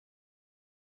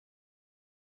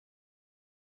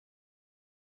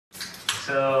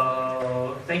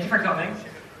So, thank you for coming.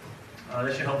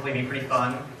 This should hopefully be pretty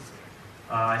fun.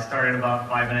 I started about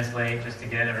 5 minutes late just to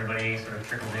get everybody sort of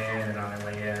trickled in and on their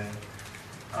way in.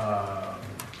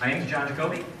 My name is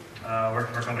Jacoby. I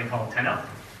work for a company called 10up.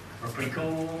 We're pretty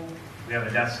cool. We have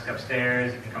a desk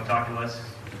upstairs. You can come talk to us.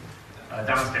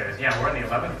 Downstairs. Yeah, we're on the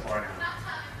 11th floor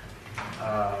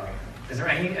now. Is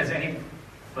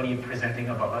anybody presenting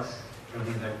above us?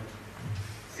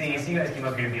 See, you guys came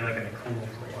up here to be like in the cool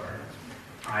floor,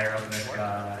 higher up in the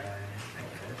sky.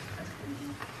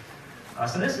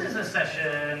 So this is a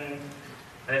session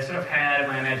that I've sort of had in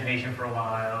my imagination for a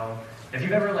while. If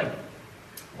you've ever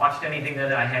watched anything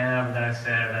that I have, that I've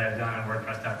said, or that I've done on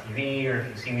WordPress.tv, or if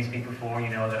you've seen me speak before, you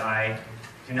know that I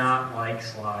do not like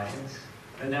slides.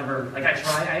 I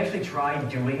actually tried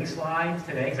doing slides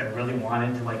today because I really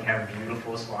wanted to have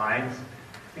beautiful slides.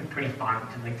 Pretty font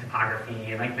and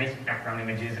typography and nice background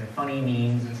images and funny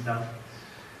memes and stuff.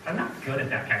 I'm not good at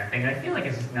that kind of thing. I feel like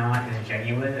it's not as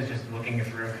genuine as just looking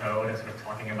through code and sort of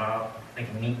talking about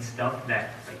neat stuff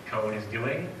that code is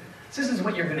doing. So this is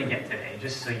what you're going to get today,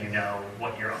 just so you know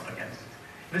what you're up against.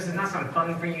 If this does not sound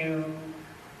fun for you,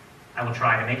 I will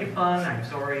try to make it fun. I'm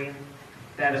sorry.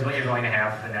 That is what you're going to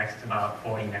have for the next about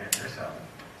 40 minutes or so.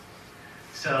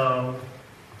 So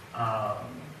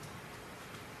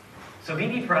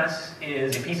bbPress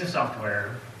is a piece of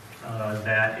software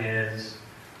that is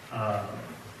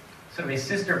sort of a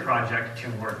sister project to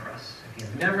WordPress. If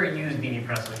you've never used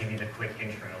bbPress, I'll give you the quick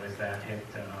intro, is that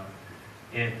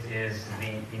it is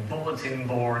the bulletin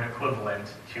board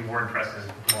equivalent to WordPress's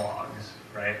blogs,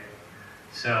 right?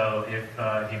 So if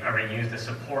you've ever used a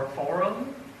support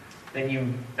forum,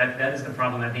 then that is the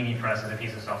problem that bbPress as a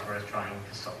piece of software is trying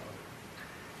to solve.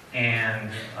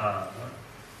 And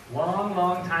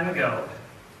long time ago,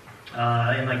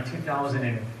 in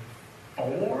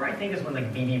 2004, I think is when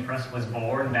bbPress was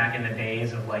born, back in the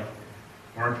days of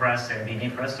WordPress and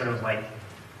bbPress, sort of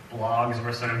blogs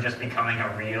were sort of just becoming a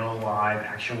real, live,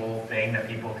 actual thing that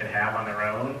people could have on their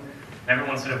own.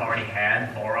 Everyone sort of already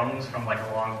had forums from a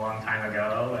long time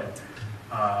ago, and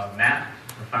Matt,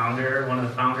 one of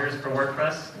the founders for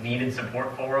WordPress, needed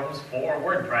support forums for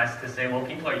WordPress to say, well,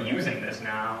 people are using this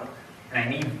now, and I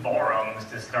need forums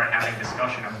to start having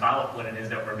discussion about what it is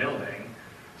that we're building.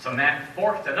 So Matt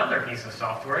forked another piece of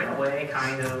software in a way,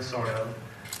 sort of,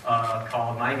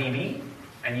 called MyBB,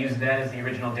 and used that as the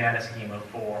original data schema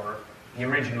for the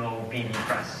original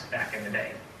bbPress back in the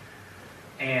day.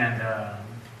 And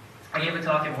I gave a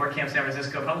talk at WordCamp San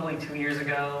Francisco probably 2 years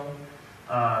ago.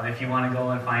 If you want to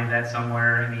go and find that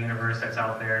somewhere in the universe that's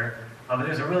out there. But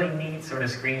there's a really neat sort of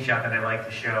screenshot that I like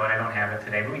to show, and I don't have it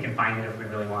today, but we can find it if we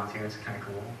really want to. It's kind of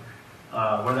cool.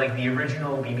 Where the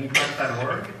original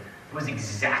bbPress.org was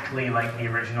exactly like the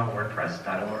original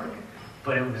WordPress.org,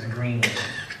 but it was green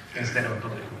instead of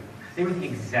blue. They were the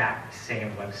exact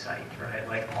same website,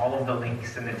 right? All of the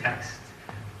links and the text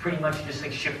pretty much just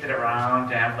shifted around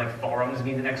to have forums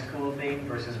being the next cool thing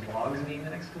versus blogs being the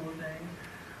next cool thing.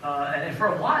 And for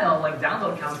a while,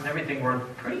 download counts and everything were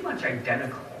pretty much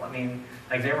identical. I mean,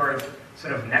 they were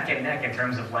sort of neck and neck in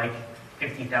terms of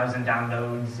 50,000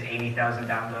 downloads, 80,000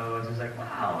 downloads. It was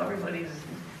wow, everybody's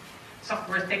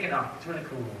software is taking off. It's really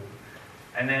cool.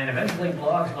 And then eventually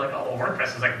blogs were oh,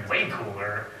 WordPress is way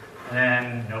cooler. And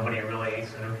then nobody really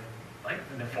sort of,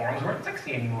 the forums weren't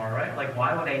sexy anymore, right?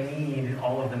 Why would I need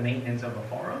all of the maintenance of a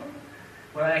forum?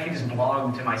 Well, I can just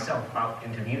blog to myself out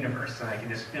into the universe, and I can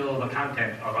just fill the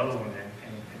content alone and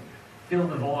fill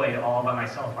the void all by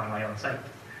myself on my own site.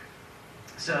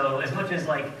 So as much as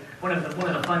one of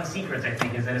the fun secrets, I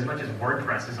think, is that as much as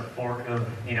WordPress is a fork of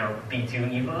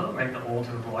B2 Evo, right, the old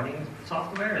sort of blogging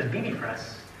software, as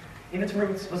bbPress in its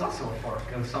roots was also a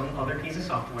fork of some other piece of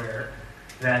software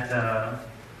that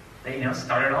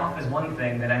started off as one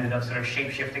thing that ended up sort of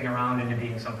shape-shifting around into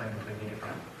being something completely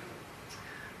different.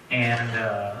 And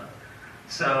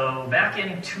so back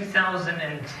in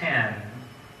 2010,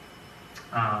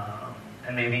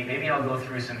 and maybe I'll go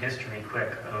through some history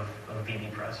quick of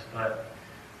bbPress, but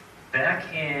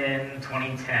back in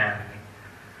 2010,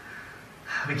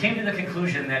 we came to the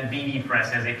conclusion that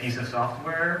bbPress as a piece of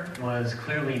software was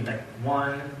clearly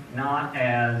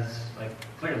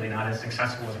clearly not as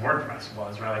successful as WordPress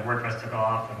was, right? WordPress took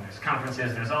off, and there's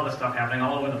conferences, there's all this stuff happening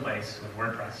all over the place with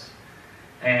WordPress.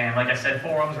 And like I said,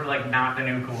 forums were not the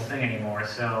new cool thing anymore.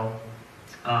 So,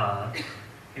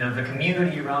 the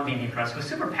community around bbPress was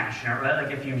super passionate,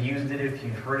 right? If you've used it, if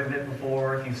you've heard of it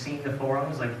before, if you've seen the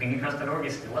forums, bbPress.org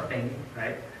is still a thing,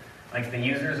 right? The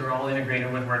users are all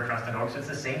integrated with WordPress.org, so it's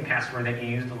the same password that you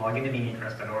use to log into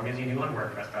bbPress.org as you do on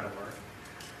WordPress.org.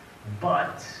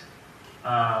 But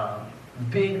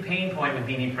Big pain point with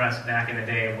bbPress back in the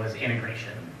day was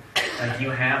integration. Like you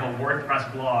have a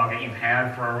WordPress blog that you've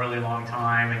had for a really long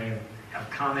time, and you have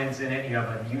comments in it, you have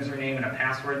a username and a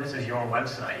password, this is your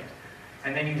website.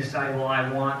 And then you decide, well,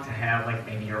 I want to have, like,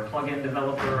 maybe you're a plugin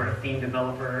developer or a theme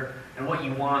developer, and what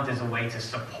you want is a way to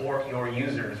support your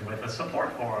users with a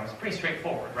support forum. It's pretty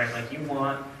straightforward, right? Like, you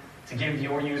want to give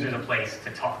your users a place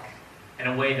to talk in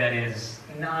a way that is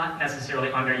not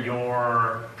necessarily under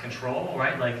your control,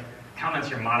 right? Like, comments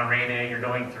you're moderating, you're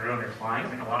going through and replying,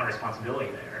 like a lot of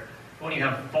responsibility there. But when you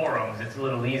have forums, it's a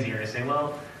little easier to say,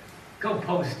 well, go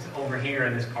post over here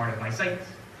in this part of my site,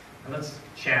 and let's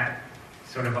chat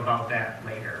sort of about that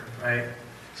later, right?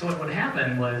 So what would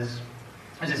happen was,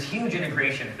 there's this huge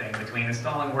integration thing between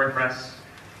installing WordPress,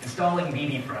 installing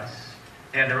bbPress.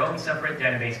 They had their own separate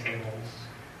database tables.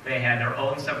 They had their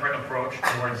own separate approach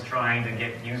towards trying to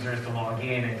get users to log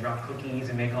in and drop cookies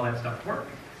and make all that stuff work.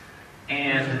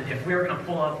 And if we were going to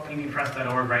pull up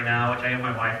bbPress.org right now, which I have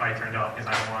my Wi-Fi turned off because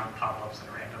I don't want pop-ups and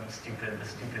random the stupid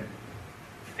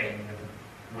thing with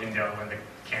the window and the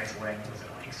canceling was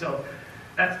annoying. So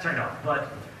that's turned off. But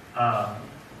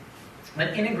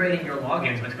integrating your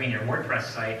logins between your WordPress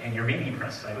site and your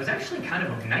bbPress site was actually kind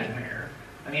of a nightmare.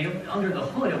 I mean, under the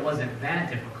hood, it wasn't that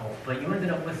difficult, but you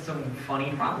ended up with some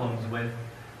funny problems with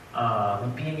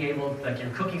being able, like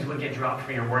your cookies would get dropped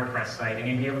for your WordPress site, and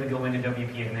you'd be able to go into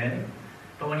WP admin,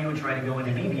 but when you would try to go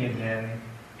into bb admin,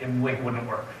 it wouldn't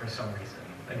work for some reason.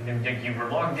 Like you were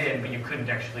logged in, but you couldn't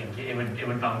actually it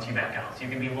would bounce you back out. So you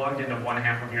can be logged into one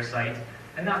half of your site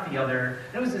and not the other.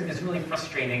 It was this really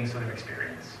frustrating sort of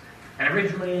experience. And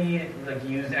originally, like,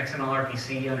 you used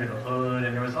XML-RPC under the hood,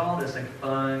 and there was all this like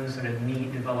fun, sort of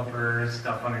neat developer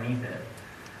stuff underneath it.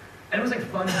 And it was like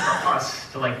fun for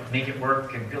us to like make it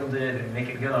work and build it and make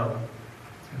it go.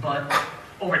 But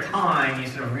over time, you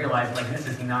sort of realize like this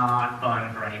is not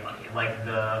fun for anybody. Like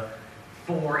the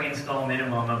 4 install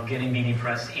minimum of getting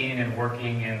bbPress in and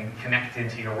working and connected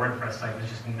to your WordPress site was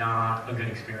just not a good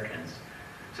experience.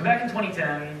 So back in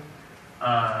 2010,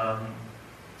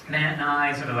 Matt and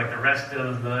I, sort of like the rest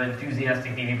of the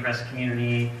enthusiastic bbPress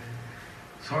community,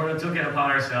 sort of took it upon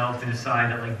ourselves to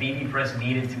decide that like bbPress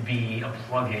needed to be a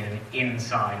plugin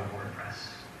inside of WordPress.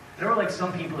 There were like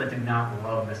some people that did not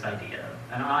love this idea,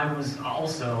 and I was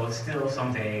also still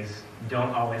some days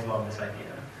don't always love this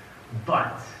idea.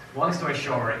 But long story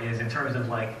short is in terms of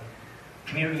like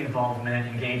community involvement,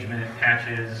 engagement,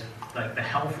 patches, like the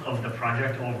health of the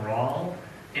project overall,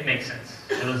 it makes sense.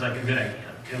 It was like a good idea.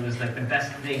 It was like the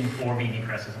best thing for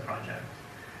bbPress as a project.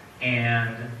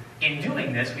 And in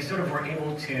doing this, we sort of were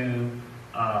able to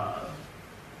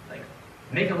like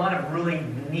make a lot of really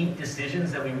neat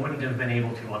decisions that we wouldn't have been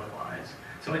able to otherwise.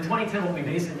 So in 2010, what we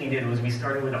basically did was we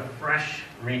started with a fresh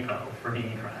repo for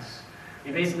bbPress.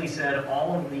 We basically said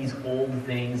all of these old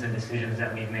things and decisions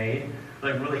that we've made,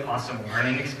 like really awesome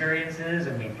learning experiences,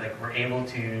 and we like were able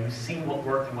to see what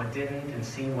worked and what didn't, and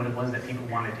see what it was that people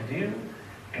wanted to do,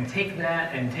 and take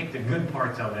that and take the good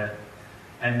parts of it,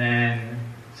 and then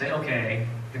say, okay,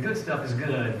 the good stuff is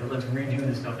good, but let's redo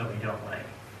the stuff that we don't like.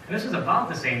 And this was about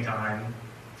the same time,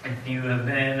 if you have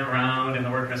been around in the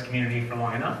WordPress community for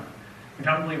long enough, you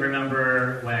probably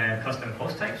remember when custom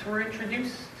post types were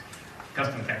introduced,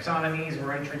 custom taxonomies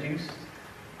were introduced,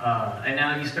 and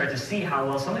now you start to see how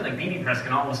well something like bbPress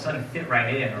can all of a sudden fit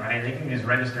right in, right? They can just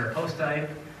register a post type,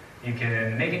 you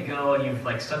can make it go, and you've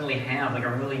like suddenly have like a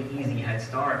really easy head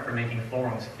start for making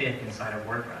forums fit inside of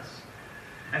WordPress.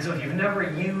 And so if you've never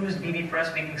used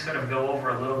bbPress, we can sort of go over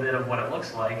a little bit of what it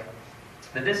looks like.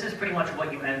 But this is pretty much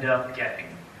what you end up getting.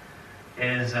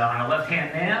 Is on the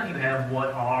left-hand nav, you have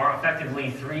what are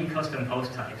effectively 3 custom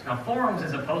post types. Now, forums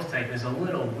as a post type is a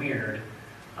little weird,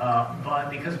 but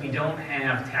because we don't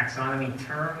have taxonomy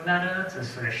term meta to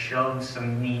sort of shove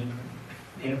some neat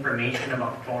information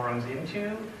about forums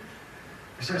into,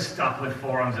 we're sort of stuck with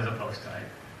forums as a post type.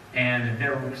 And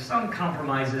there were some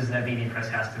compromises that bbPress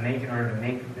has to make in order to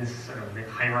make this sort of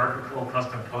hierarchical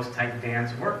custom post type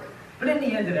dance work. But in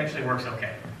the end, it actually works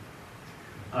okay.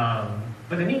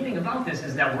 But the neat thing about this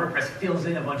is that WordPress fills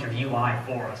in a bunch of UI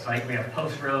for us, right? We have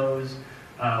post rows,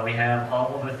 we have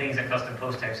all of the things that custom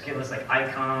post types give us, like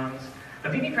icons.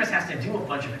 But bbPress has to do a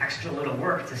bunch of extra little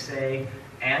work to say,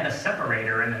 add a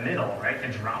separator in the middle, right? To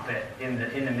drop it in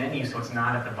the menu so it's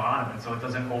not at the bottom and so it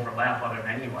doesn't overlap other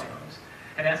menu items.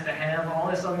 It has to have all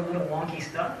this other little wonky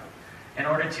stuff in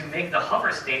order to make the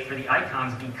hover state for the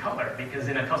icons be color, because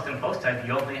in a custom post type,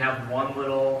 you only have one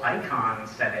little icon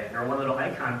set in, or one little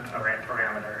icon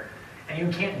parameter, and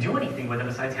you can't do anything with it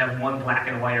besides have one black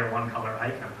and white or one color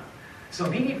icon. So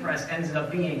bbPress ends up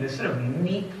being this sort of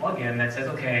neat plugin that says,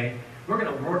 okay, we're we're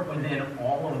going to work within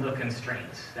all of the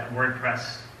constraints that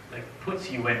WordPress puts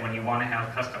you in when you want to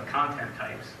have custom content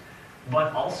types.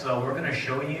 But also, we're going to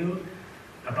show you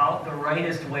about the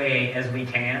rightest way as we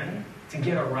can to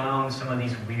get around some of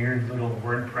these weird little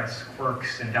WordPress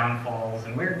quirks and downfalls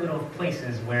and weird little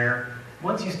places where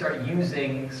once you start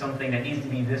using something that needs to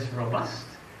be this robust,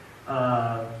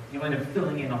 you end up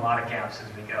filling in a lot of gaps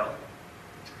as we go.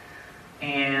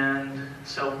 And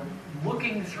so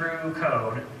looking through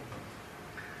code,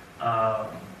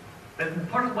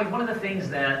 one of the things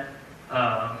that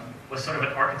was sort of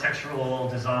an architectural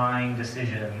design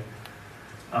decision,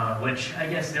 which I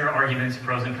guess there are arguments,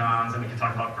 pros and cons, that we can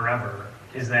talk about forever,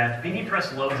 is that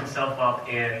bbPress loads itself up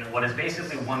in what is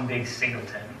basically one big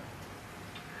singleton.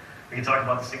 We can talk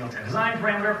about the singleton design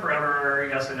parameter forever,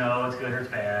 yes or no, it's good or it's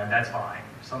bad, that's fine.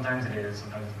 Sometimes it is,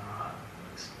 sometimes it's not.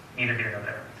 It's neither here nor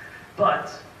there.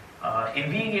 But in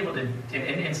being able to,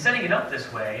 in setting it up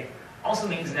this way, also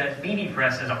means that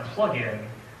bbPress as a plugin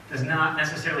does not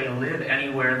necessarily live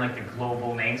anywhere in the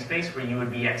global namespace where you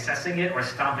would be accessing it or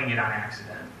stomping it on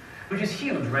accident. Which is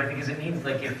huge, right? Because it means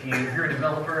if you're a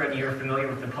developer and you're familiar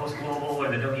with the post global or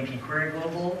the WP query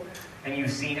global, and you've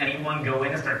seen anyone go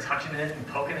in and start touching it and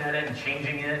poking at it and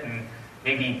changing it and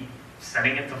maybe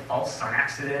setting it to false on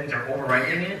accident or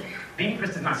overwriting it,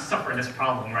 bbPress does not suffer this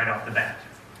problem right off the bat.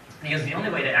 Because the only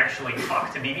way to actually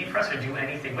talk to bbPress or do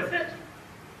anything with it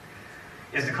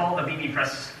is to call the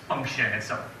bbPress function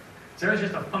itself. So there's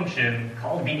just a function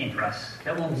called bbPress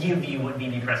that will give you what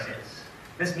bbPress is.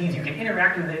 This means you can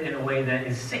interact with it in a way that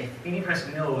is safe.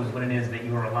 bbPress knows what it is that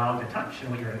you are allowed to touch and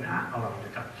what you're not allowed to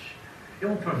touch. It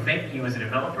will prevent you as a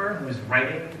developer who is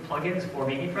writing plugins for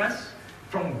bbPress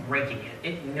from breaking it.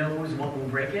 It knows what will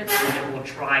break it, and it will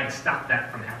try to stop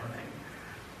that from happening.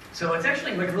 So it's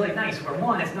actually really nice, where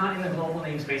one, it's not in the global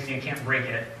namespace, so you can't break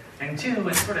it, and two,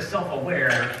 it's sort of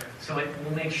self-aware, so it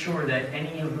will make sure that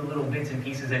any of the little bits and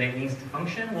pieces that it needs to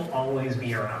function will always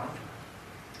be around.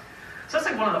 So that's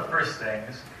one of the first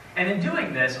things. And in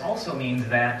doing this also means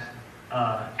that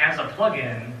as a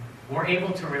plugin, we're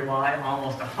able to rely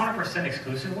almost 100%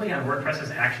 exclusively on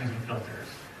WordPress's actions and filters.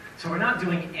 So we're not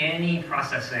doing any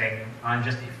processing on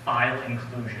just a file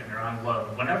inclusion or on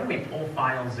load. Whenever we pull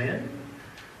files in,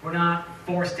 we're not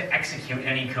forced to execute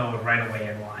any code right away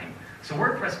in line. So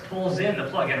WordPress pulls in the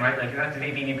plugin, right? You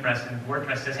activate bbPress and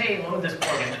WordPress says, hey, load this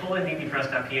plugin, pull in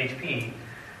bbPress.php.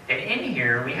 And in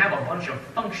here, we have a bunch of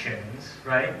functions,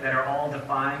 right, that are all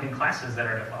defined and classes that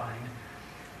are defined.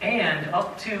 And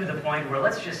up to the point where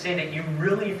let's just say that you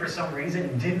really, for some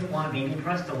reason, didn't want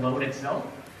bbPress to load itself,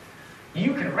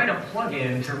 you can write a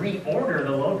plugin to reorder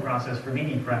the load process for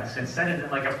bbPress and set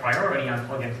it like a priority on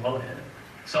plugins loaded.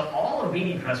 So all of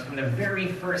bbPress from the very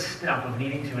first step of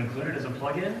needing to include it as a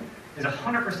plugin is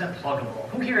 100% pluggable.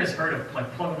 Who here has heard of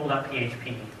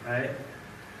pluggable.php, right?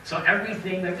 So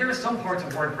everything, there are some parts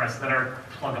of WordPress that are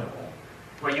pluggable,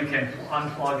 where you can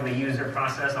unplug the user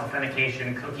process,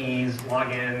 authentication, cookies,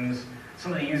 logins.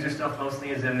 Some of the user stuff mostly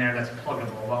is in there that's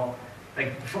pluggable. Well,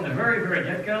 from the very, very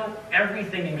get-go,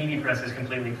 everything in bbPress is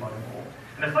completely pluggable.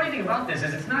 And the funny thing about this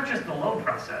is it's not just the load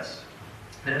process,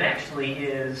 but it actually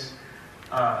is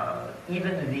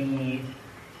even the,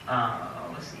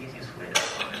 what's the easiest way to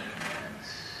put it?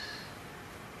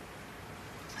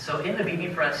 So in the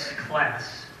bbPress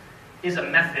class is a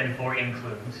method for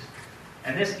includes.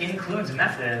 And this includes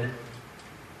method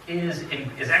is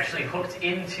actually hooked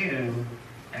into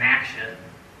an action.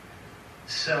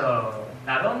 So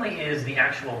not only is the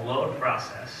actual load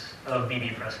process of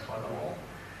bbPress pluggable,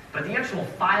 but the actual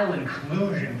file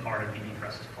inclusion part of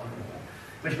bbPress is pluggable.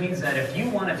 Which means that if you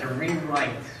wanted to rewrite,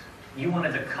 you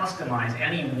wanted to customize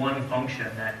any one function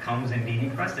that comes in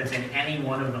bbPress that's in any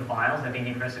one of the files that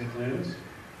bbPress includes,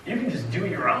 you can just do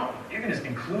your own. You can just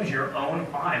include your own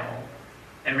file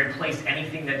and replace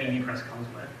anything that bbPress comes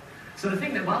with. So the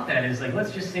thing about that is,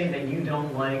 let's just say that you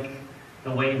don't like the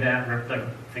way that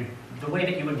the way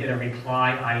that you would get a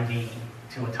reply ID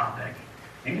to a topic.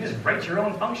 You can just write your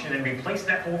own function and replace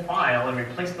that whole file and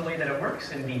replace the way that it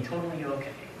works and be totally okay.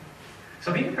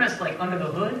 So bbPress, under the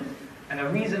hood, and the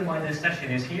reason why this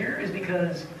session is here is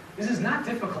because this is not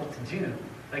difficult to do.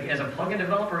 As a plugin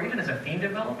developer, even as a theme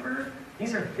developer,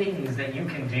 these are things that you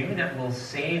can do that will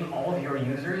save all of your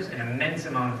users an immense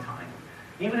amount of time.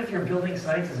 Even if you're building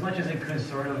sites, as much as it could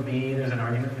sort of be, there's an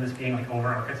argument for this being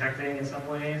over-architecting in some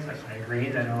ways. I agree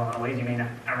that in a lot of ways you may not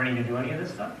ever need to do any of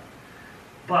this stuff.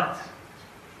 But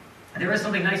there is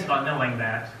something nice about knowing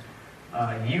that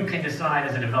you can decide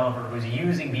as a developer who's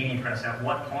using bbPress at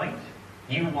what point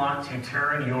you want to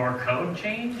turn your code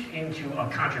change into a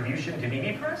contribution to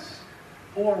bbPress,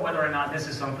 or whether or not this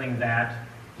is something that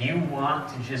You want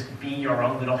to just be your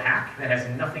own little hack that has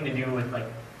nothing to do with like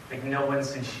no one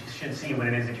should see what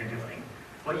it is that you're doing.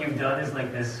 What you've done is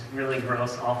like this really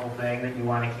gross, awful thing that you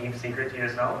want to keep secret to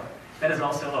yourself. That is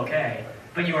also okay,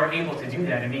 but you are able to do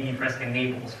that, and bbPress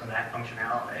enables for that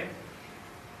functionality.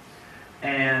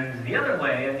 And the other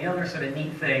way, and the other sort of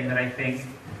neat thing that I think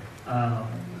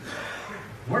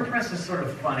WordPress is sort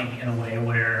of funny in a way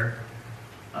where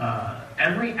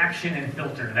every action and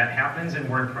filter that happens in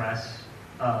WordPress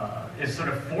is sort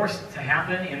of forced to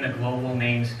happen in the global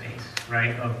namespace,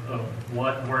 right, of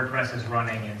what WordPress is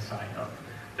running inside of.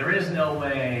 There is no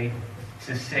way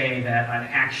to say that an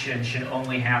action should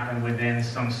only happen within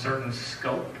some certain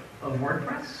scope of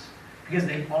WordPress, because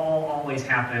they all always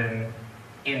happen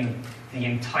in the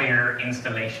entire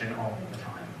installation all the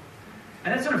time.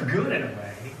 And that's sort of good in a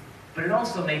way, but it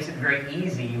also makes it very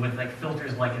easy with like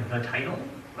filters like the title.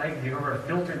 Like if you've ever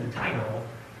filtered the title,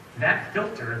 that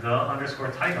filter, the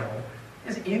underscore title,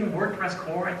 is in WordPress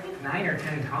core, I think 9 or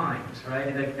 10 times, right?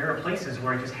 And like, there are places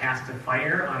where it just has to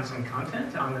fire on some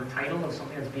content, on the title of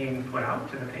something that's being put out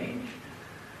to the page.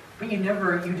 But you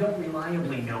don't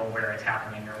reliably know where it's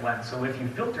happening or when. So if you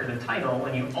filter the title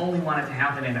and you only want it to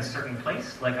happen in a certain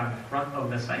place, like on the front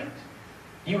of the site,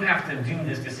 you have to do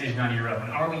this decision on your own.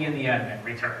 Are we in the admin?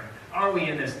 Return. Are we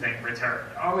in this thing? Return.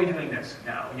 Are we doing this?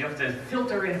 No. You have to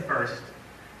filter in first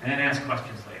and then ask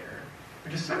questions later,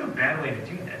 which is sort of a bad way to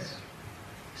do this.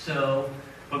 So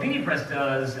what bbPress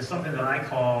does is something that I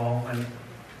call, and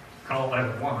call it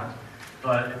whatever I want,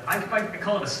 but I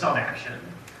call it a sub-action.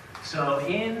 So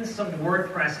in some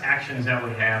WordPress actions that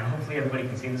we have, hopefully everybody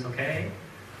can see this okay,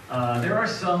 there are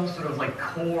some sort of like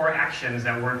core actions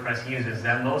that WordPress uses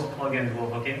that most plugins will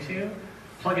hook into.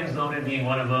 Plugins loaded being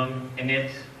one of them,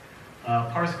 init,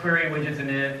 parse query widgets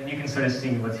init, and you can sort of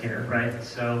see what's here, right?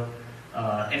 So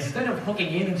instead of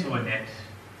hooking into init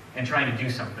and trying to do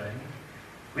something,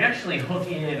 we actually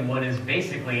hook in what is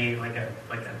basically like a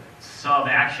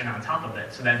sub-action on top of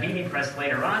it, so that bbPress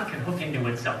later on can hook into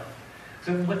itself.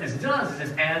 So what this does is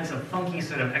this adds a funky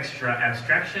sort of extra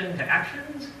abstraction to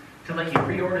actions to let you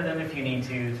reorder them if you need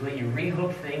to let you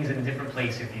rehook things in a different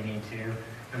place if you need to.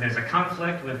 If there's a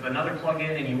conflict with another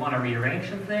plugin and you want to rearrange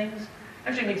some things, it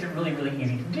actually makes it really, really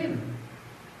easy to do.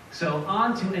 So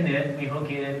onto init, we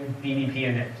hook in bbp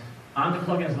init. Onto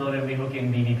plugins loaded, we hook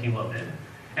in bbp loaded.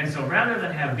 And so rather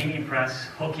than have bbPress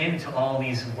hook into all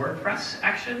these WordPress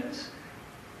actions,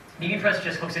 bbPress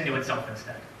just hooks into itself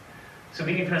instead. So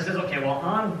bbPress says, okay, well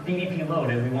on bbp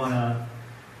loaded, we want to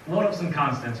load up some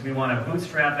constants. We want to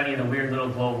bootstrap any of the weird little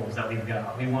globals that we've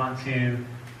got. We want to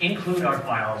include our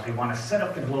files. We want to set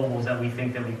up the globals that we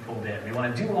think that we've pulled in. We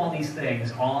want to do all these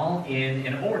things all in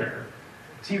an order.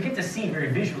 So you get to see very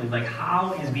visually, like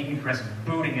how is bbPress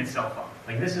booting itself up?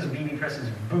 Like this is bbPress's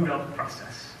boot up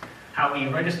process. How we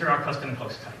register our custom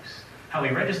post types, how we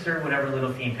register whatever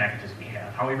little theme packages we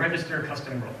have, how we register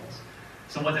custom roles.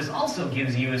 So what this also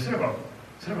gives you is sort of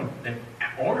an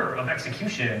order of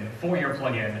execution for your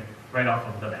plugin right off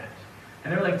of the bat.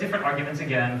 And there are like different arguments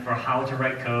again for how to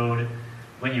write code.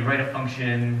 When you write a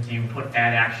function, you put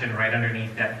add action right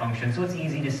underneath that function, so it's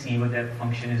easy to see what that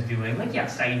function is doing. Like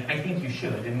yes, I think you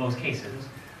should in most cases,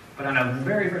 but on a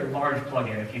very, very large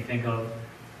plugin, if you think of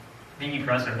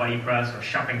bbPress or BuddyPress or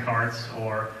shopping carts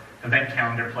or event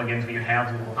calendar plugins where you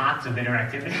have lots of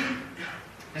interactivity,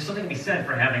 there's something to be said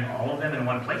for having all of them in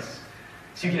one place.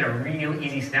 So you get a real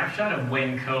easy snapshot of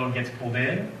when code gets pulled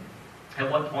in,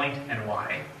 at what point, and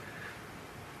why.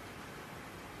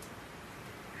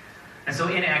 And so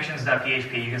in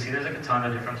actions.php, you can see there's like a ton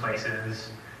of different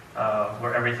places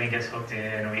where everything gets hooked in,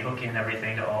 and we hook in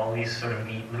everything to all these sort of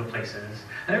neat little places.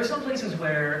 And there are some places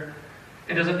where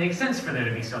it doesn't make sense for there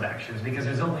to be sub-actions because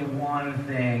there's only one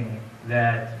thing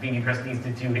that bbPress needs to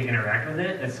do to interact with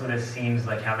it. It sort of seems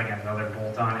like having another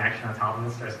bolt-on action on top of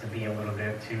it starts to be a little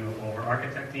bit too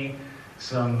over-architecty.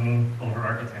 Some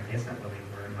over-architecty, it's not really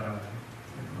a word, but I'm going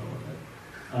to roll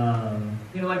with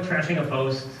it. You know, like trashing a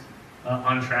post,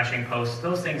 untrashing posts,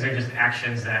 those things are just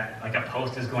actions that like a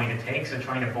post is going to take, so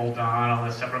trying to bolt on all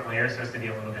the separate layers starts to be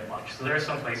a little bit much. So there are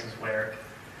some places where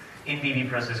in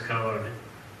bbPress's code,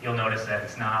 you'll notice that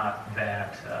it's not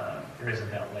that, there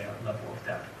isn't that level of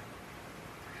depth.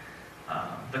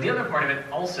 But the other part of it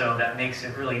also that makes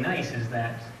it really nice is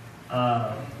that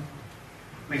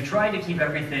we've tried to keep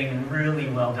everything really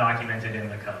well documented in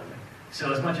the code.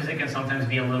 So as much as it can sometimes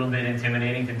be a little bit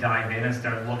intimidating to dive in and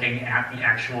start looking at the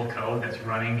actual code that's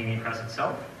running bbPress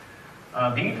itself,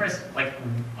 bbPress, like,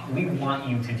 we want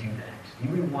you to do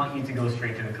that. We want you to go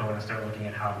straight to the code and start looking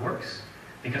at how it works.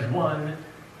 Because one,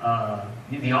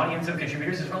 The audience of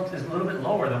contributors is a little bit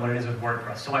lower than what it is with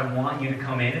WordPress. So I want you to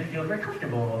come in and feel very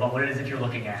comfortable about what it is that you're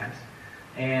looking at,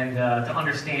 and to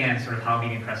understand sort of how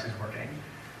bbPress is working.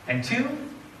 And two,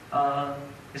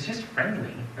 it's just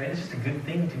friendly, right? It's just a good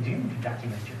thing to do to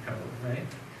document your code, right?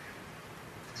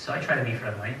 So I try to be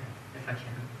friendly if I can.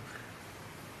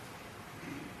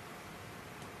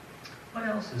 What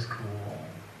else is cool?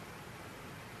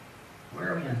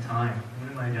 Where are we on time?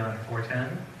 When am I done?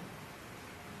 4:10?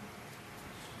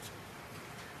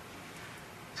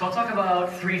 So I'll talk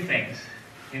about 3 things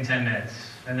in 10 minutes,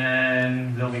 and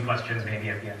then there'll be questions maybe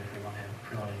at the end if we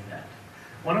want to do that.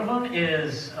 One of them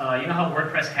is, you know how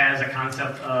WordPress has a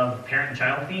concept of parent and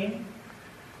child theme?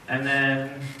 And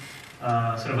then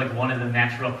sort of like one of the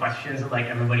natural questions that like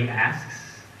everybody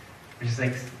asks, which is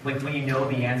like when you know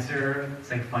the answer, it's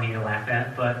like funny to laugh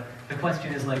at, but the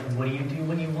question is like, what do you do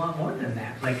when you want more than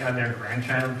that? Like, are there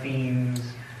grandchild themes?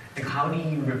 Like, how do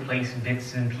you replace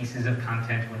bits and pieces of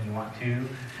content when you want to?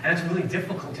 And it's really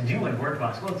difficult to do in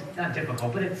WordPress. Well, it's not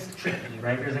difficult, but it's tricky,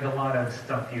 right? There's like a lot of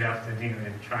stuff you have to do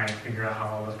to try and figure out how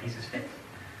all those pieces fit.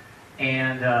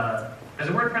 And there's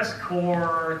a WordPress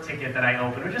core ticket that I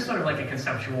opened, which is sort of like a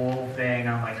conceptual thing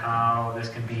on like how this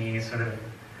could be sort of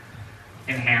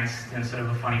enhanced in sort of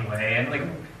a funny way. And like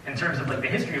in terms of like the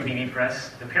history of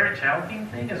bbPress, the parent-child theme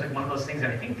thing is like one of those things that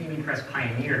I think bbPress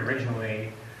pioneered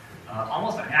originally,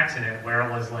 almost on accident, where it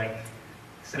was like,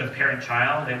 instead of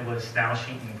parent-child, it was style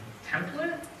sheet and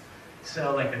template.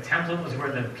 So like the template was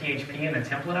where the PHP and the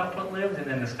template output lived, and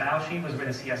then the style sheet was where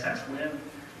the CSS lived.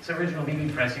 So original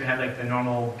bbPress, you had like the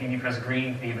normal bbPress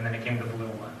green theme, and then it came the blue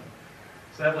one.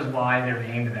 So that was why they're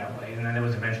named that way, and then it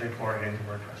was eventually ported into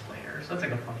WordPress later. So that's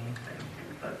like a funny thing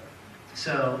too. But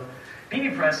so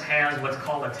bbPress has what's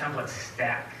called a template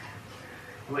stack,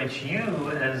 which you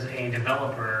as a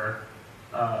developer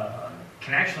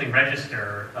can actually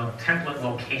register a template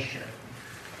location.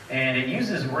 And it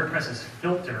uses WordPress's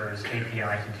filters API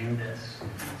to do this.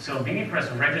 So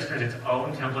bbPress registers its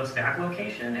own template stack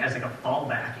location as like a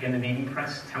fallback in the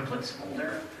bbPress templates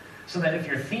folder, so that if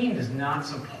your theme does not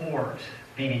support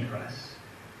bbPress,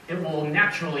 it will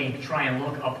naturally try and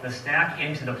look up the stack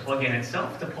into the plugin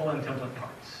itself to pull in template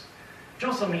parts. Which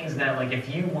also means that like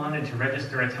if you wanted to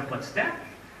register a template stack,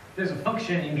 there's a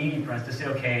function in bbPress to say,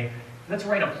 okay, let's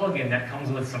write a plugin that comes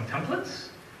with some templates,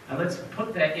 and let's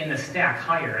put that in the stack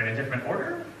higher in a different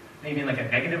order, maybe in like a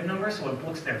negative number, so it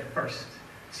looks there first.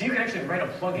 So you can actually write a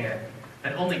plugin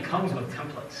that only comes with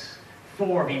templates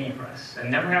for bbPress,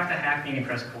 and never have to hack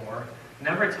bbPress core,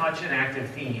 never touch an active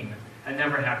theme, and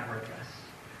never hack WordPress.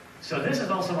 So this is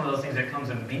also one of those things that comes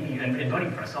in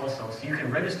BuddyPress also, so you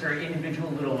can register individual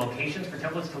little locations for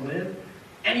templates to live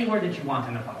anywhere that you want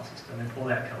in the file system and pull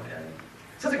that code in.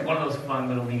 So it's like one of those fun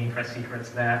little bbPress secrets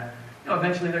that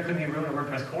eventually there could be room in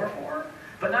WordPress core for,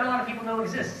 but not a lot of people know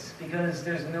exists because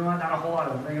there's not a whole lot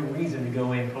of real reason to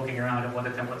go in poking around at what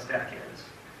the template stack is.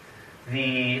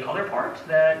 The other part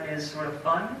that is sort of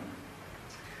fun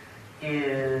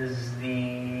is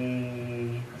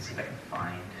the, let's see if I can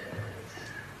find it.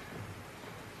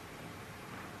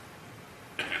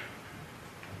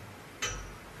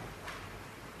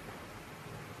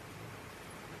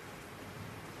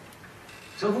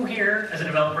 So who here, as a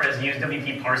developer, has used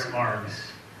WP parse args?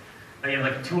 You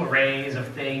have like 2 arrays of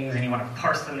things, and you want to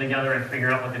parse them together and figure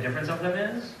out what the difference of them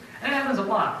is? And it happens a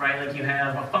lot, right? Like you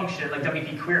have a function, like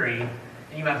WP query,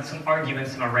 and you have some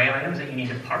arguments, some array items that you need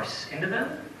to parse into them.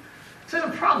 So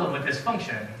there's a problem with this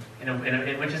function,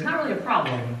 which is not really a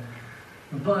problem,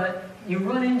 but you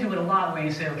run into it a lot where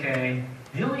you say, okay,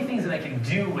 the only things that I can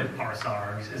do with parse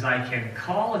args is I can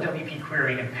call a WP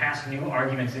query and pass new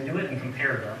arguments into it and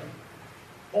compare them.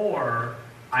 Or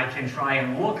I can try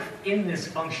and look in this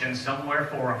function somewhere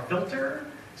for a filter,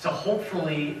 so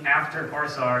hopefully after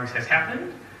parse args has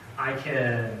happened, I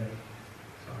can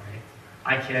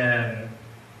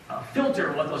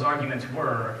filter what those arguments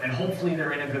were, and hopefully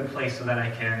they're in a good place so that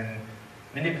I can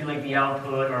manipulate the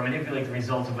output or manipulate the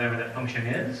results of whatever that function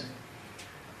is,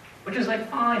 which is like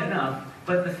fine enough.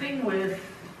 But the thing with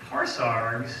parse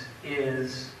args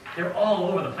is they're all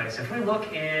over the place. If we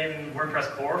look in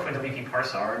WordPress core for WP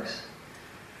parse args,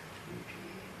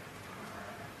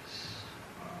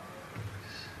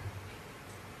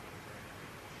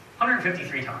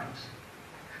 153 times.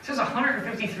 So there's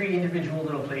 153 individual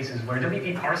little places where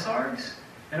WP parse args,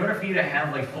 in order for you to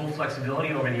have like full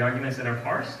flexibility over the arguments that are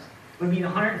parsed, would be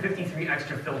 153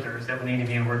 extra filters that would need to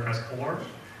be in WordPress core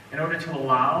in order to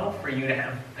allow for you to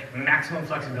have like maximum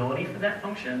flexibility for that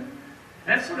function.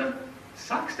 And that sort of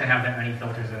sucks to have that many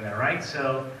filters in there, right?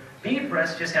 So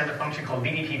bbPress just has a function called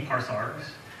bbP parse args,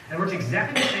 and it works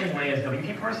exactly the same way as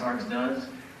WP parse args does,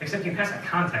 except you pass a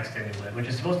context into it, which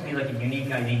is supposed to be like a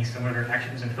unique ID similar to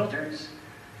actions and filters.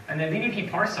 And then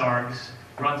bbPress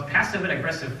runs passive and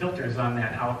aggressive filters on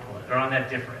that output, or on that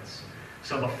difference.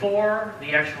 So before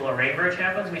the actual array merge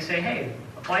happens, we say, hey,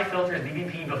 apply filters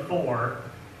bbp before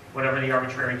whatever the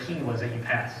arbitrary key was that you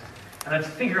passed. And let's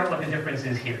figure out what the difference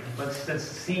is here. Let's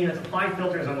apply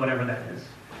filters on whatever that is.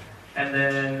 And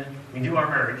then we do our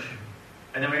merge,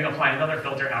 and then we apply another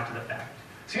filter after the fact.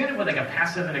 So you end up with like a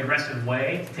passive and aggressive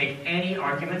way to take any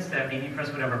arguments that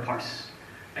bbPress would ever parse.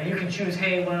 And you can choose,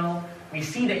 hey, well, we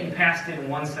see that you passed in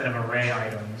one set of array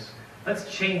items.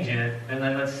 Let's change it, and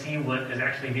then let's see what is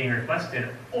actually being requested.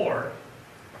 Or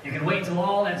you can wait until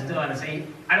all that's done and say,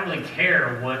 I don't really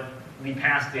care what we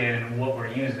passed in and what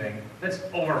we're using. Let's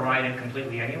override it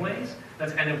completely anyways.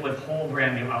 Let's end up with whole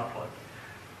brand new output.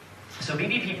 So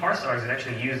bbPress is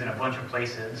actually used in a bunch of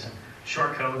places,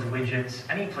 shortcodes, widgets,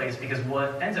 any place, because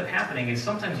what ends up happening is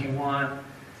sometimes you want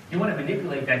to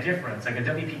manipulate that difference. Like a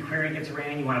WP query gets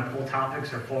ran, you want to pull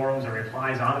topics or forums or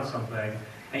replies out of something,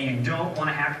 and you don't want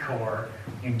to hack core,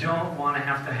 you don't want to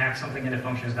have to hack something into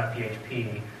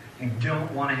functions.php, you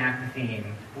don't want to hack the theme.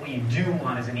 What you do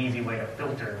want is an easy way to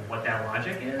filter what that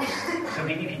logic is. So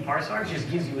bbPress just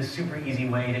gives you a super easy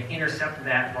way to intercept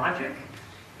that logic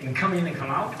and come in and come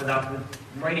out without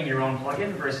writing your own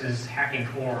plugin versus hacking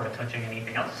core or touching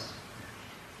anything else.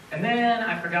 And then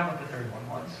I forgot what the third one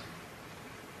was.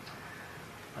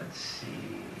 Let's see.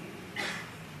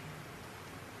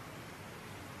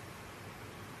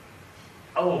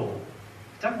 Oh,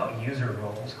 talk about user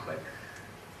roles quick.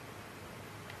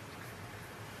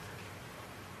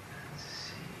 Let's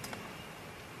see.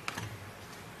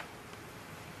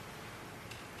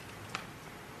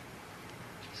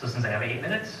 So since I have 8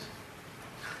 minutes,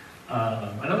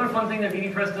 another fun thing that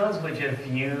bbPress does, which if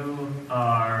you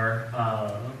are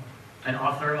an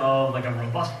author of like a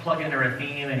robust plugin or a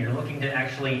theme and you're looking to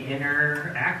actually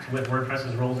interact with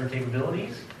WordPress's roles or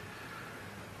capabilities,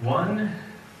 one,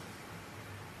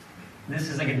 this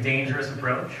is like a dangerous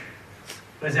approach,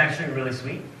 but it's actually really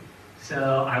sweet.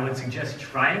 So I would suggest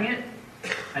trying it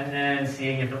and then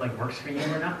seeing if it like works for you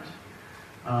or not.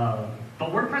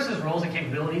 But WordPress's roles and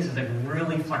capabilities is like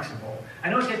really flexible. I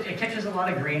know it catches a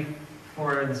lot of grief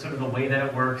for the, sort of the way that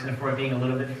it works and for it being a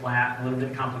little bit flat, a little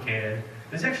bit complicated.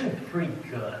 It's actually pretty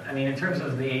good. I mean, in terms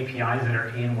of the APIs that are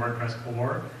in WordPress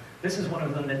core, this is one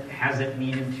of them that hasn't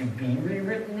needed to be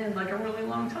rewritten in like a really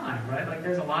long time, right? Like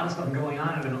there's a lot of stuff going on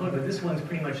under the hood, but this one's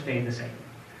pretty much stayed the same.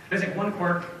 There's like one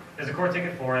quirk, there's a core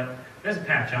ticket for it, there's a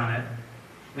patch on it.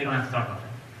 We don't have to talk about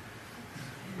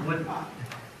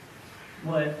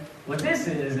it. What this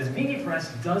is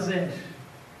bbPress doesn't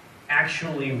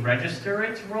actually register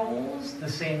its roles the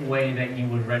same way that you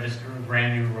would register a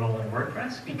brand new role in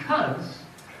WordPress, because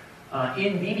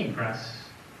in bbPress,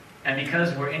 and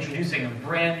because we're introducing a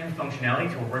brand new functionality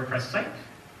to a WordPress site,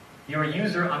 your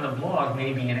user on the blog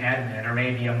may be an admin, or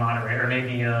maybe a moderator, or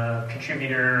maybe a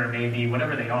contributor, or maybe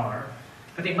whatever they are,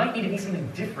 but they might need to be something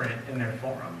different in their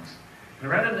forums. And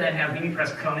rather than have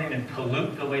bbPress come in and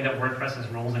pollute the way that WordPress's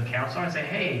roles and caps are and say,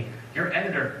 hey, your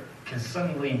editor can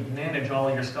suddenly manage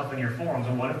all your stuff in your forums.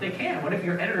 And what if they can? What if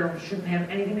your editor shouldn't have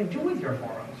anything to do with your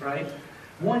forums, right?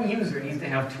 One user needs to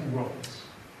have 2 roles.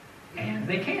 And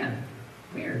they can.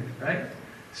 Weird, right?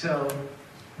 So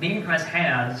bbPress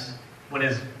has what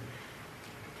is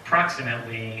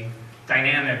approximately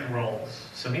dynamic roles.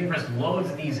 So bbPress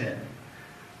loads these in.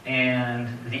 And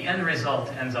the end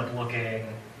result ends up looking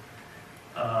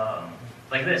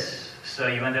like this. So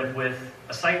you end up with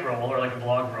a site role, or like a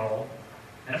blog role,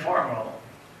 and a forum role.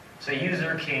 So a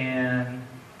user can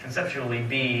conceptually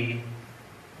be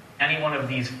any one of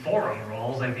these forum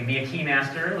roles. They can be a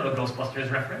keymaster, a little Ghostbusters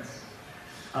reference.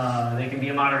 They can be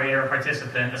a moderator, a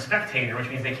participant, a spectator, which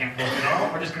means they can't post at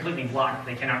all, or just completely blocked.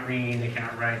 They cannot read, they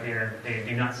cannot write, they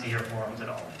do not see your forums at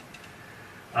all.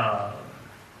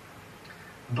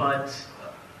 But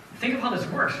think of how this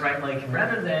works, right? Like,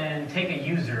 rather than take a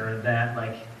user that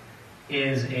like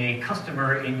is a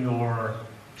customer in your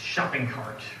shopping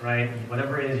cart, right?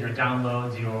 Whatever it is, your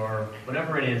downloads, your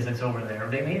whatever it is that's over there.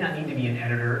 They may not need to be an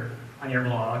editor on your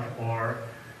blog, or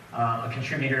a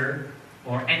contributor,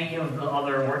 or any of the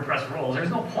other WordPress roles. There's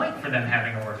no point for them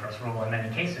having a WordPress role in many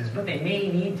cases, but they may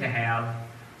need to have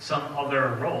some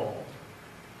other role.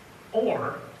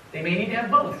 Or they may need to have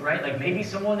both, right? Like maybe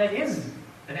someone that is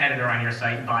an editor on your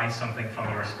site buys something from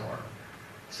your store.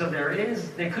 So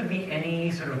there could be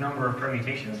any sort of number of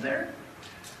permutations there.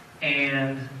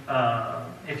 And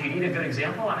if you need a good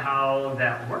example on how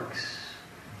that works,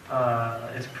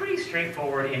 it's pretty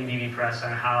straightforward in bbPress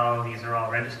on how these are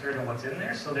all registered and what's in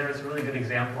there. So there's a really good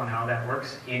example on how that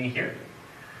works in here.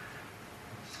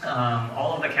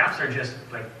 all of the caps are just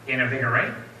like in a big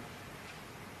array.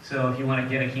 So if you want to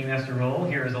get a keymaster role,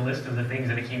 here is a list of the things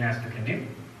that a keymaster can do.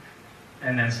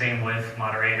 And then same with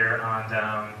moderator on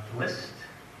down the list.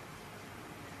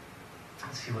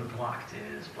 Let's see what blocked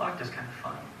is. Blocked is kind of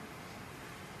fun.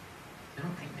 I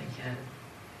don't think they get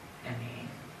any.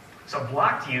 So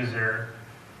blocked user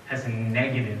has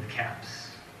negative caps,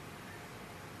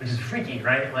 which is freaky,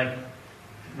 right? Like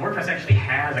WordPress actually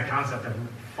has a concept of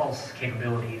false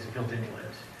capabilities built into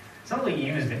it. It's not really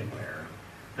used anywhere,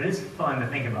 but it's fun to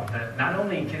think about that. Not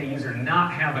only can a user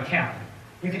not have a cap,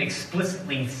 you can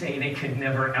explicitly say they could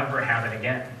never ever have it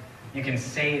again. You can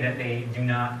say that they do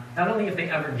not only if they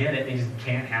ever get it, they just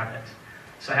can't have it.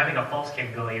 So having a false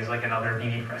capability is like another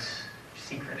bbPress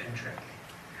secret and trick.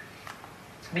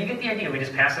 But you get the idea. We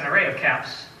just pass an array of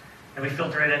caps, and we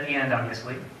filter it at the end,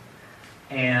 obviously.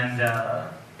 And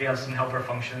we have some helper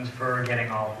functions for getting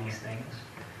all of these things.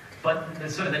 But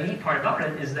sort of the neat part about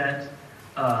it is that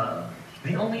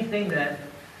the only thing that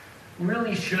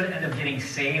really should end up getting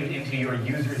saved into your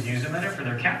user's user meta for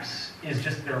their caps is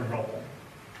just their role.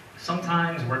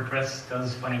 Sometimes WordPress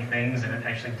does funny things, and it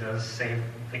actually does save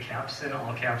the caps in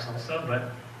all caps also,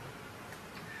 but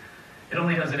it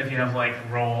only does it if you have like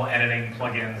role editing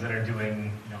plugins that are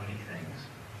doing naughty things.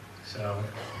 So,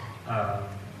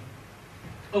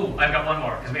 oh, I've got one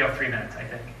more, because we have 3 minutes, I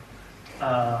think.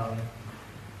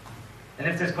 And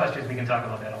if there's questions, we can talk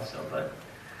about that also. But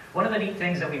one of the neat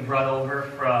things that we brought over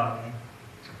from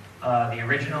the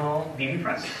original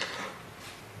bbPress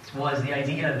was the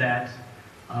idea that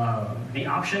the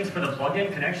options for the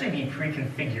plugin could actually be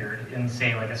pre-configured in,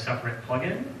 say, like a separate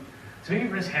plugin. So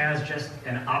bbPress has just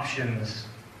an options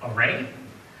array,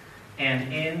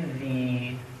 and in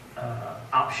the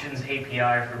options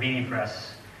API for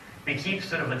bbPress, we keep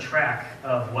sort of a track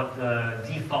of what the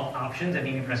default options that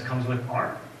bbPress comes with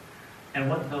are, and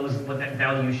what that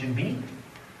value should be.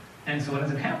 And so what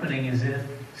ends up happening is if,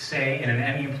 say, in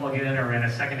an MU plugin or in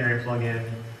a secondary plugin,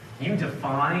 you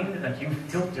define, like you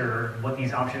filter what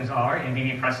these options are in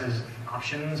bbPress's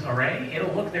options array,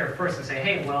 it'll look there first and say,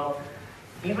 hey, well,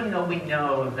 even though we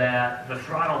know that the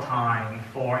throttle time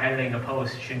for editing a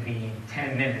post should be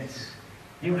 10 minutes,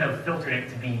 you have filtered it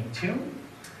to be 2.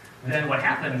 Then what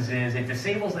happens is it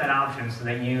disables that option so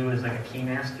that you, as like a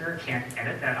keymaster, can't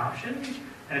edit that option,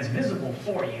 and it's visible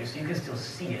for you, so you can still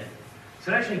see it.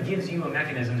 So it actually gives you a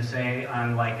mechanism to say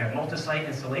on like a multi-site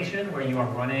installation where you are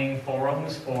running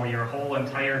forums for your whole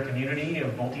entire community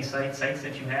of multi-site sites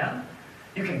that you have,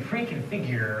 you can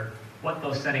pre-configure what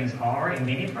those settings are in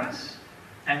bbPress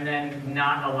and then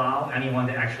not allow anyone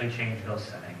to actually change those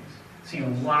settings. So you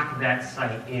lock that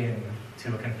site in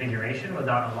to a configuration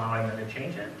without allowing them to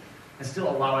change it and still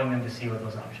allowing them to see what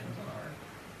those options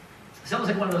are. So it was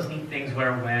like one of those neat things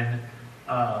where when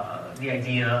the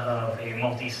idea of a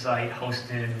multi-site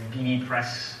hosted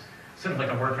bbPress, sort of like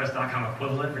a WordPress.com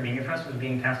equivalent for bbPress was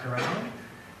being passed around,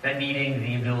 that needing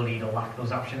the ability to lock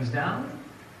those options down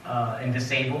and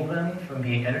disable them from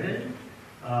being edited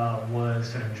was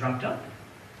sort of dreamt up.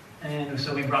 And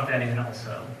so we brought that in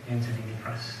also into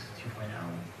bbPress 2.0.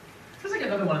 So it's like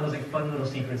another one of those like fun little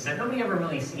secrets that nobody ever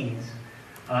really sees.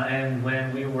 And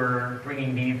when we were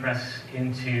bringing bbPress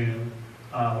into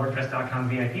WordPress.com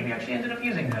VIP, we actually ended up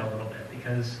using that a little bit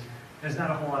because there's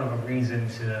not a whole lot of a reason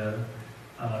to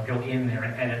go in there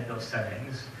and edit those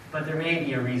settings. But there may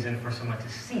be a reason for someone to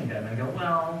see them and go,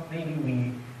 well, maybe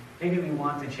we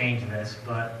want to change this,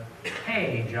 but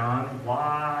hey, John,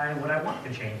 why would I want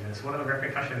to change this? What are the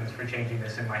repercussions for changing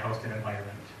this in my hosted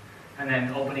environment? And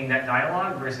then opening that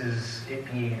dialogue versus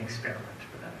it being an experiment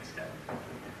for them instead.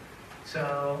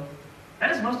 So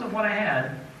that is most of what I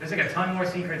had. There's like a ton more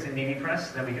secrets in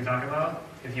bbPress that we can talk about.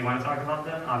 If you want to talk about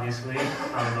them, obviously,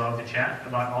 I would love to chat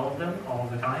about all of them all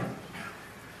of the time.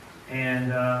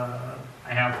 And I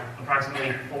have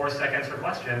approximately 4 seconds for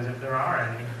questions if there are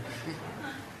any.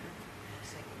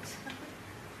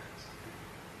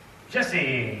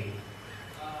 Jesse.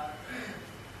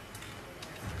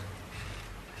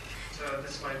 So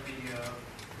this might be a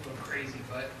little crazy,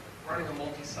 but running a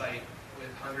multi-site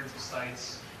with hundreds of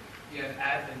sites, you have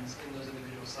admins in those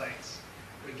individual sites,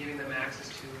 but giving them access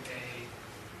to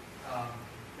a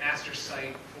master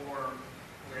site form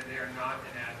where they are not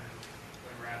an admin,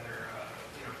 but rather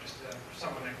just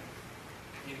someone that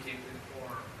can communicate through the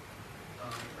forum.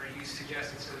 Are you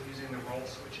suggesting sort of using the role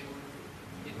switching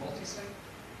in multi-site?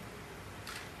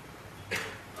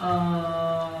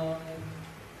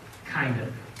 Kind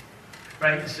of.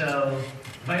 Right, so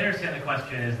if I understand the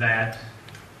question is that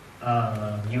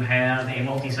you have a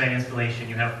multi-site installation,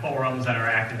 you have forums that are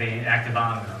active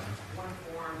on them. One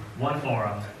forum. One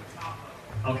forum. At the top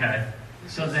of. Okay.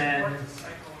 So then,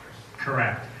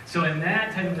 correct. So in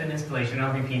that type of an installation,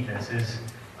 I'll repeat this, is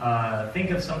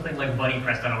think of something like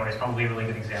BuddyPress.org is probably a really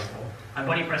good example. On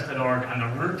BuddyPress.org, on the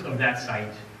root of that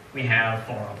site, we have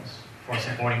forums for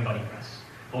supporting BuddyPress.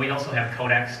 But we also have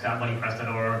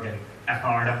codex.buddypress.org and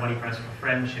fr.buddypress for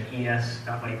French and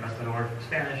es.buddypress.org for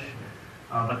Spanish.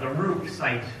 But the root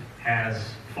site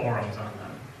has forums on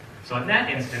them. So in that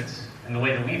instance, and the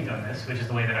way that we've done this, which is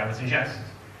the way that I would suggest,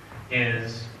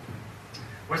 is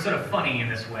we're sort of funny in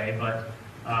this way, but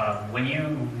when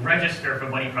you register for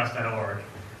BuddyPress.org,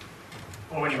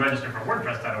 or when you register for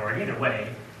WordPress.org, either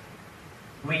way,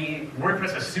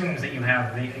 WordPress assumes that you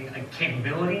have the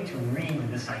capability to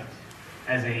read the site.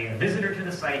 As a visitor to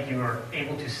the site, you are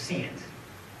able to see it.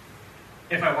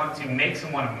 If I want to make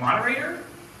someone a moderator,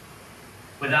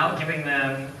 without giving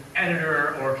them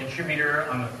editor or contributor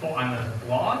on the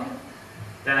blog,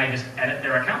 then I just edit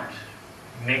their account,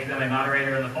 make them a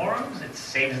moderator in the forums, it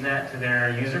saves that to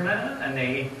their user meta, and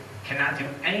they cannot do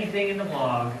anything in the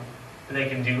blog, but they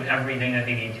can do everything that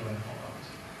they need to in the forums.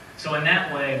 So in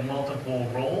that way, multiple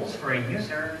roles for a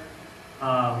user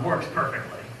works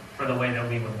perfectly for the way that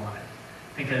we would want it.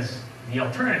 Because the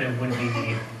alternative would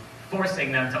be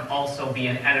forcing them to also be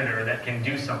an editor that can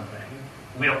do something.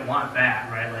 We don't want that,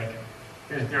 right? Like,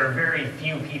 there are very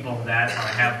few people that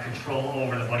have control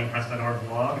over the BuddyPress.org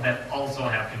blog that also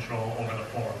have control over the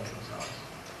forums themselves.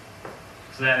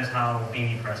 So that is how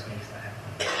bbPress makes that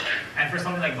happen. And for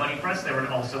something like BuddyPress, there would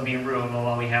also be room,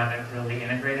 while we haven't really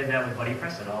integrated that with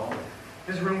BuddyPress at all,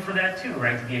 there's room for that too,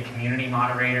 right? To be a community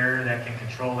moderator that can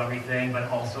control everything, but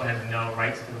also has no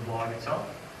rights to the blog itself.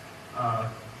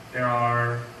 There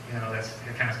are, that's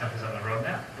the kind of stuff is on the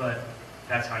roadmap, but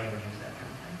that's how you would use that kind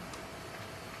of thing.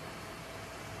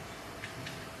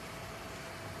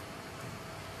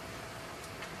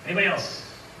 Anybody else?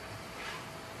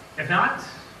 If not,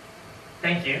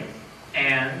 thank you,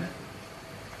 and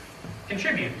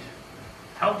contribute.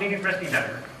 Help bbPress be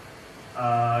better.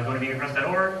 Go to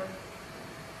bbPress.org,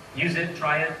 use it,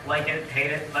 try it, like it,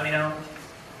 hate it, let me know.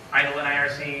 Idle in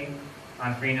IRC.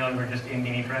 On Freenode, we're just in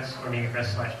bbPress or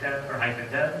bbPress/dev or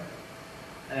 -dev.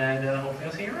 And hopefully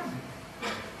I'll see you around.